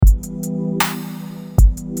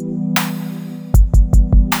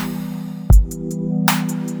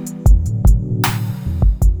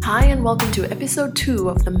and welcome to episode 2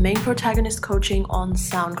 of the Main Protagonist Coaching on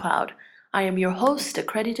SoundCloud. I am your host,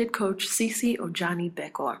 accredited coach Cici Ojani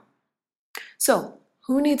Bekor. So,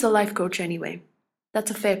 who needs a life coach anyway? That's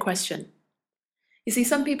a fair question. You see,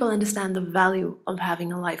 some people understand the value of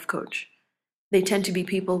having a life coach. They tend to be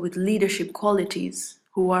people with leadership qualities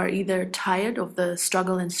who are either tired of the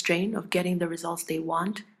struggle and strain of getting the results they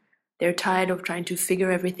want, they're tired of trying to figure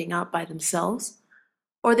everything out by themselves,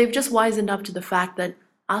 or they've just wisened up to the fact that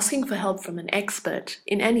asking for help from an expert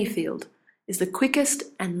in any field is the quickest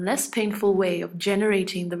and less painful way of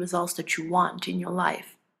generating the results that you want in your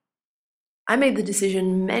life. I made the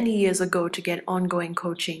decision many years ago to get ongoing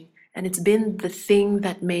coaching, and it's been the thing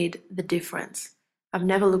that made the difference. I've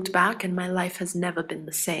never looked back, and my life has never been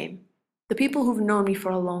the same. The people who've known me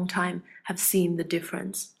for a long time have seen the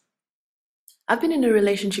difference. I've been in a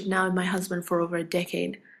relationship now with my husband for over a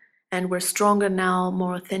decade, and we're stronger now,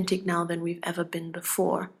 more authentic now than we've ever been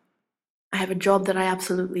before. I have a job that I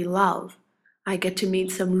absolutely love. I get to meet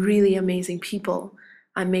some really amazing people.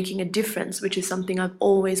 I'm making a difference, which is something I've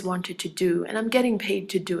always wanted to do, and I'm getting paid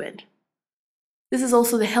to do it. This is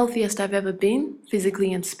also the healthiest I've ever been,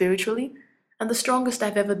 physically and spiritually, and the strongest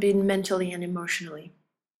I've ever been mentally and emotionally.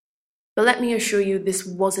 But let me assure you, this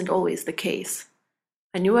wasn't always the case.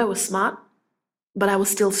 I knew I was smart, but I was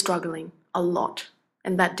still struggling a lot.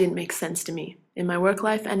 And that didn't make sense to me, in my work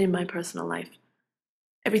life and in my personal life.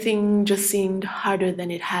 Everything just seemed harder than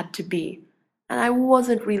it had to be, and I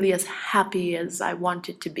wasn't really as happy as I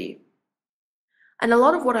wanted to be. And a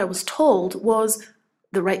lot of what I was told was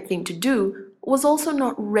the right thing to do was also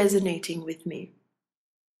not resonating with me.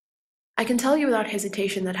 I can tell you without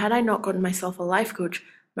hesitation that had I not gotten myself a life coach,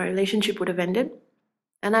 my relationship would have ended,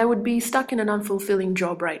 and I would be stuck in an unfulfilling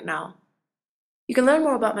job right now. You can learn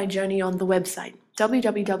more about my journey on the website,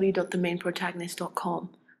 www.themainprotagonist.com,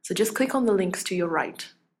 so just click on the links to your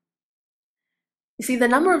right. You see, the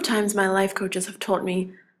number of times my life coaches have taught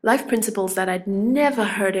me life principles that I'd never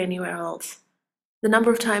heard anywhere else, the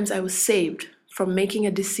number of times I was saved from making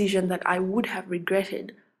a decision that I would have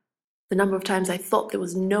regretted, the number of times I thought there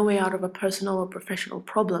was no way out of a personal or professional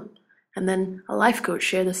problem, and then a life coach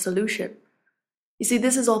shared the solution. You see,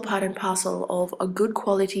 this is all part and parcel of a good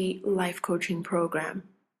quality life coaching program.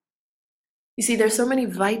 You see, there's so many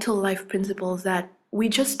vital life principles that we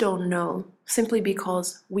just don't know simply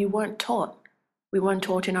because we weren't taught. We weren't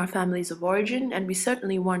taught in our families of origin, and we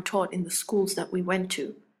certainly weren't taught in the schools that we went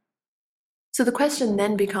to. So the question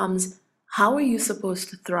then becomes, how are you supposed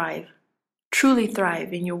to thrive, truly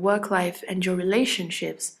thrive in your work life and your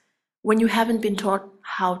relationships when you haven't been taught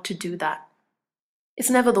how to do that?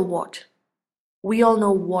 It's never the what. We all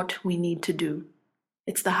know what we need to do.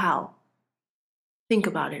 It's the how. Think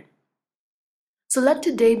about it. So let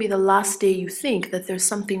today be the last day you think that there's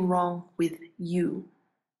something wrong with you.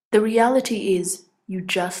 The reality is you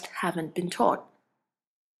just haven't been taught.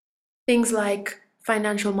 Things like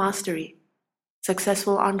financial mastery,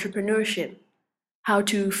 successful entrepreneurship, how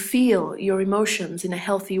to feel your emotions in a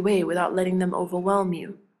healthy way without letting them overwhelm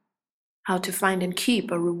you, how to find and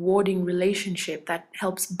keep a rewarding relationship that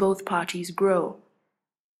helps both parties grow,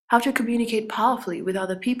 how to communicate powerfully with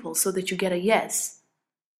other people so that you get a yes,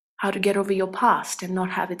 how to get over your past and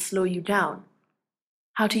not have it slow you down,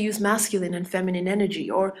 how to use masculine and feminine energy,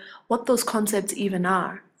 or what those concepts even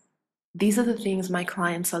are. These are the things my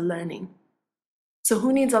clients are learning. So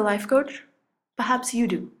who needs a life coach? Perhaps you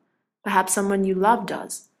do. Perhaps someone you love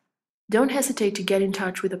does. Don't hesitate to get in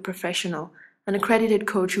touch with a professional, an accredited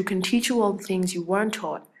coach who can teach you all the things you weren't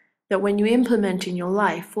taught, that when you implement in your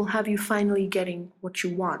life will have you finally getting what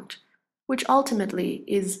you want, which ultimately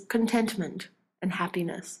is contentment and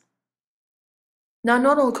happiness. Now,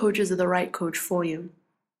 not all coaches are the right coach for you.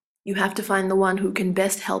 You have to find the one who can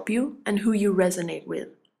best help you and who you resonate with.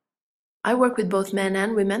 I work with both men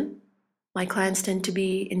and women. My clients tend to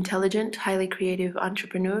be intelligent, highly creative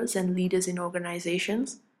entrepreneurs and leaders in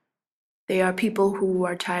organizations. They are people who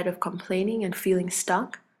are tired of complaining and feeling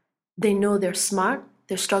stuck. They know they're smart.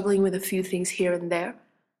 They're struggling with a few things here and there.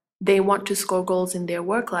 They want to score goals in their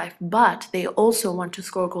work life, but they also want to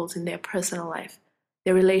score goals in their personal life,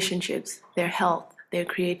 their relationships, their health, their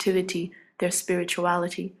creativity, their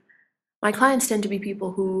spirituality. My clients tend to be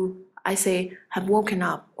people who, I say, have woken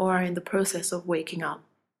up or are in the process of waking up.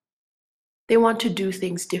 They want to do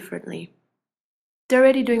things differently. They're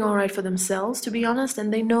already doing all right for themselves, to be honest,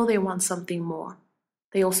 and they know they want something more.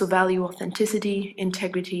 They also value authenticity,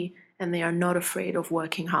 integrity, and they are not afraid of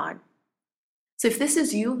working hard. So if this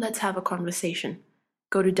is you, let's have a conversation.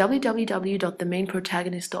 Go to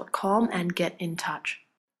www.themainprotagonist.com and get in touch.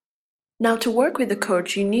 Now, to work with a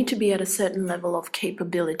coach, you need to be at a certain level of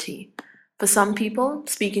capability. For some people,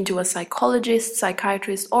 speaking to a psychologist,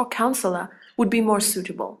 psychiatrist, or counselor would be more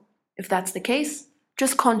suitable. If that's the case,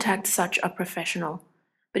 just contact such a professional.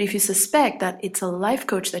 But if you suspect that it's a life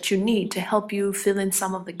coach that you need to help you fill in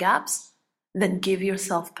some of the gaps, then give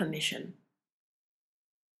yourself permission.